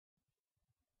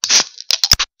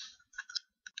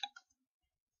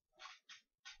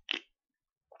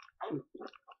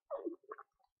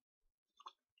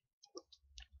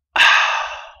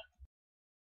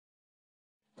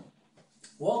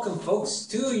Welcome, folks,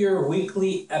 to your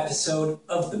weekly episode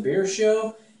of The Beer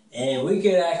Show. And we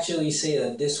could actually say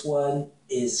that this one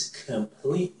is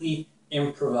completely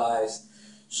improvised.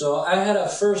 So I had a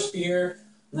first beer,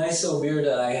 nice little beer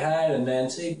that I had, and then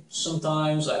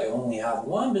sometimes I only have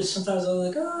one, but sometimes I'm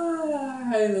like,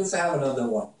 let's have another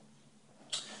one.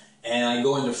 And I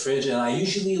go in the fridge, and I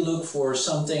usually look for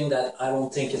something that I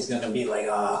don't think is going to be like,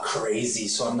 crazy.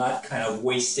 So I'm not kind of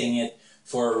wasting it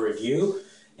for a review.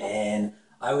 And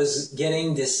I was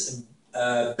getting this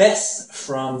best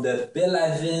from the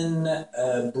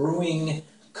Belhaven Brewing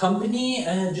Company,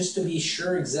 just to be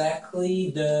sure exactly,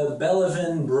 the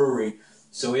Belhaven Brewery.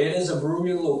 So it is a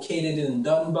brewery located in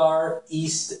Dunbar,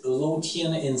 East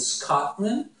Lothian in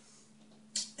Scotland.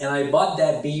 And I bought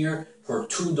that beer for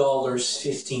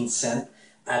 $2.15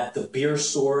 at the beer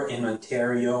store in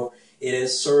Ontario. It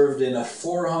is served in a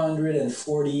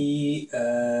 440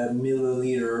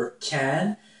 milliliter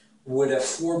can with a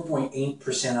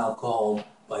 4.8% alcohol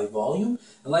by volume.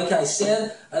 And like I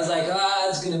said, I was like,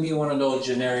 it's going to be one of those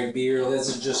generic beer.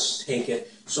 Let's just take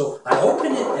it. So I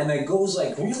open it and it goes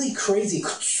like really crazy.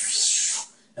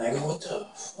 And I go, what the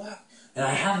fuck? And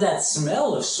I have that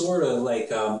smell of sort of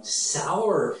like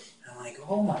sour. And I'm like,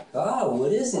 oh my God,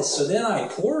 what is this? So then I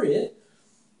pour it.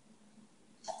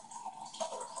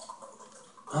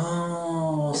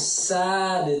 Oh,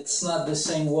 sad. It's not the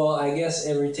same. Well, I guess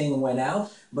everything went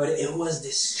out. But it was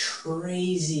this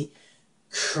crazy,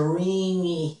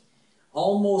 creamy,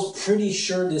 almost pretty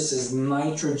sure this is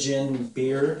nitrogen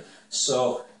beer.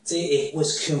 So it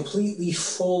was completely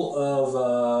full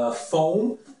of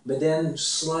foam, but then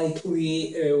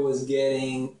slightly it was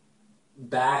getting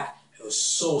back. It was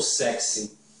so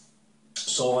sexy.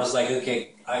 So I was like,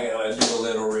 okay, I gotta do a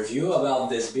little review about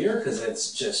this beer because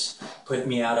it's just put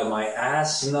me out of my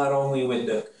ass, not only with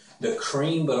the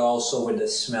cream, but also with the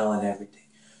smell and everything.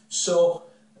 So,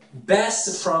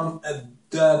 best from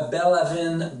the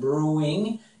Belhaven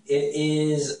Brewing. It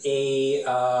is a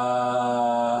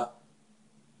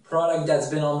product that's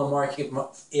been on the market.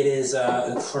 It is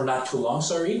for not too long.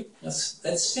 Sorry.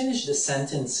 Let's finish the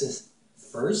sentences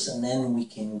first, and then we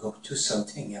can go to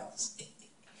something else.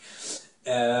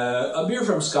 A beer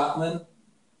from Scotland,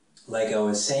 like I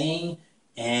was saying,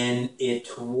 and it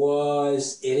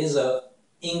is a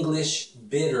English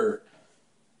bitter.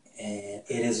 And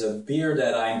it is a beer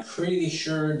that I'm pretty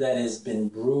sure that has been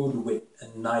brewed with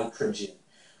nitrogen,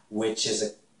 which is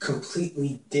a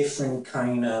completely different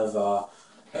kind of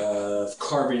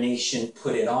carbonation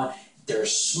put it on. They're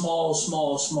small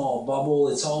bubble.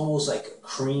 It's almost like a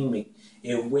cream.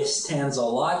 It withstands a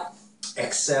lot,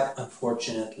 except,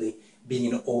 unfortunately,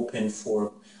 being open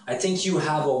for, I think you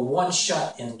have a one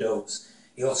shot in those.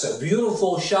 It's a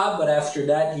beautiful shot, but after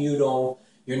that, you're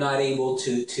not able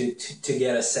to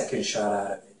get a second shot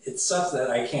out of it. It sucks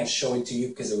that I can't show it to you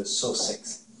because it was so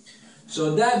sexy.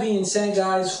 So that being said,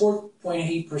 guys,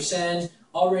 4.8%.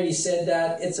 Already said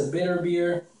that. It's a bitter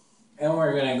beer. And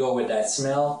we're going to go with that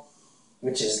smell,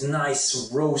 which is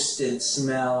nice roasted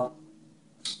smell.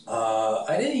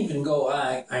 I didn't even go.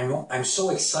 I'm so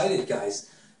excited, guys.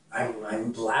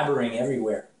 I'm blabbering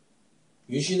everywhere.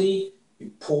 Usually,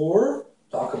 you pour.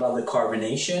 Talk about the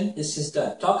carbonation. This is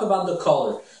done. Talk about the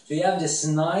color. So you have this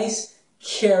nice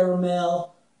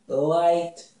caramel,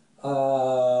 light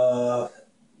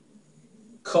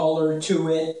color to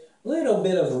it. A little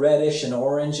bit of reddish and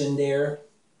orange in there.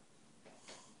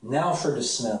 Now for the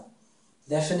smell.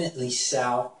 Definitely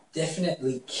sour.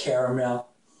 Definitely caramel.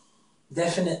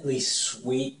 Definitely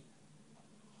sweet.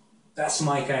 That's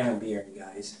my kind of beer,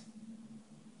 guys.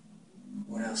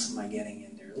 What else am I getting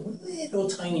in there? A little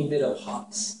tiny bit of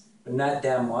hops, but not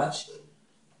that much.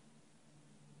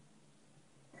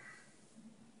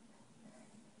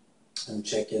 I'm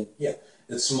checking. Yeah,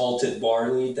 it's malted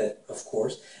barley, that of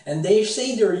course. And they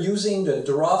say they're using the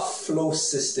draught flow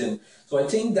system. So I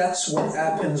think that's what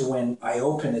happens when I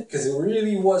open it, because it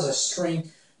really was a strange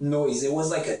noise. It was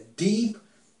like a deep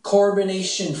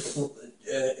carbonation,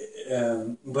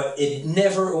 but it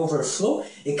never overflowed.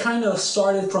 It kind of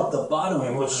started from the bottom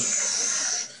and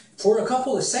was for a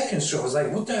couple of seconds. So I was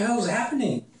like, what the hell is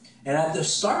happening? And at the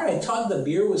start, I thought the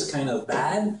beer was kind of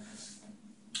bad.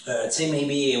 I'd say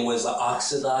maybe it was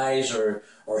oxidized or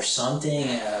something.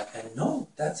 And no,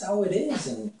 that's how it is.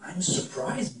 And I'm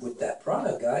surprised with that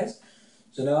product, guys.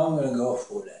 So now I'm going to go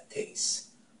for that taste.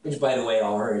 Which, by the way, I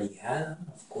already had,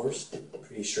 of course.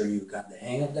 Pretty sure you got the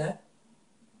hang of that.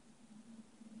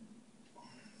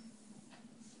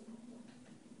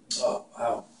 Oh,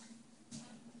 wow.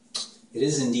 It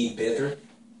is indeed bitter.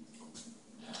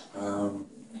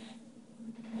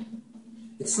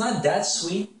 not that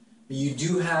sweet, but you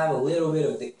do have a little bit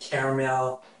of the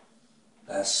caramel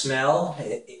smell.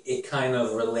 It kind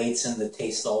of relates in the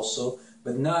taste also,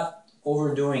 but not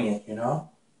overdoing it, you know?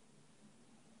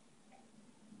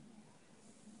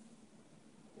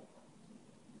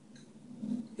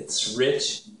 It's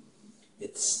rich,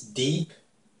 it's deep.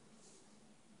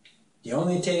 The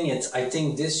only thing is, I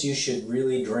think this you should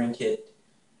really drink it,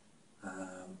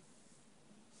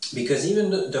 because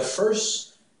even the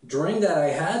first drink that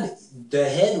I had, the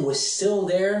head was still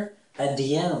there at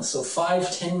the end. So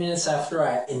 5-10 minutes after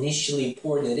I initially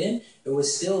poured it in, it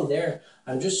was still there.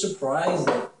 I'm just surprised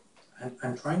that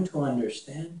I'm trying to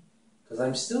understand, because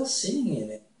I'm still seeing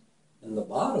it in the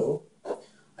bottle.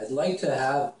 I'd like to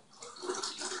have,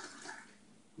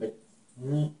 but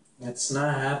it's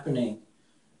not happening.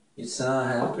 It's not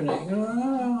happening.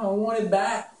 I want it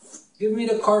back. Give me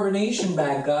the carbonation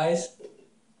back, guys.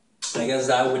 I guess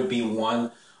that would be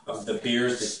one of the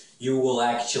beers that you will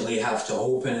actually have to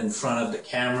open in front of the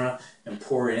camera and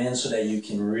pour it in so that you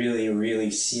can really,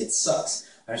 really see. It sucks.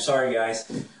 I'm sorry,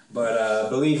 guys. But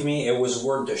believe me, it was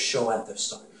worth the show at the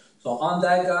start. So on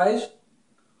that, guys,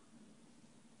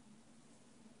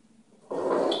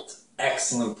 it's an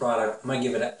excellent product. I'm going to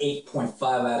give it an 8.5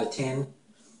 out of 10.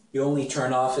 The only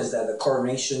turn off is that the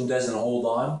carbonation doesn't hold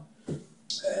on.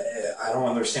 I don't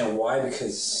understand why,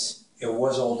 because it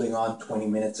was holding on 20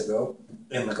 minutes ago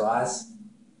in the glass.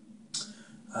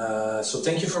 So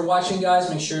thank you for watching, guys.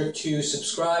 Make sure to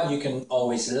subscribe. You can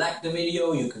always like the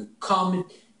video. You can comment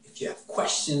if you have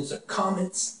questions or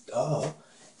comments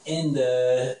in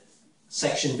the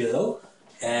section below.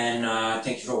 And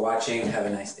thank you for watching. Have a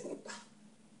nice day. Bye.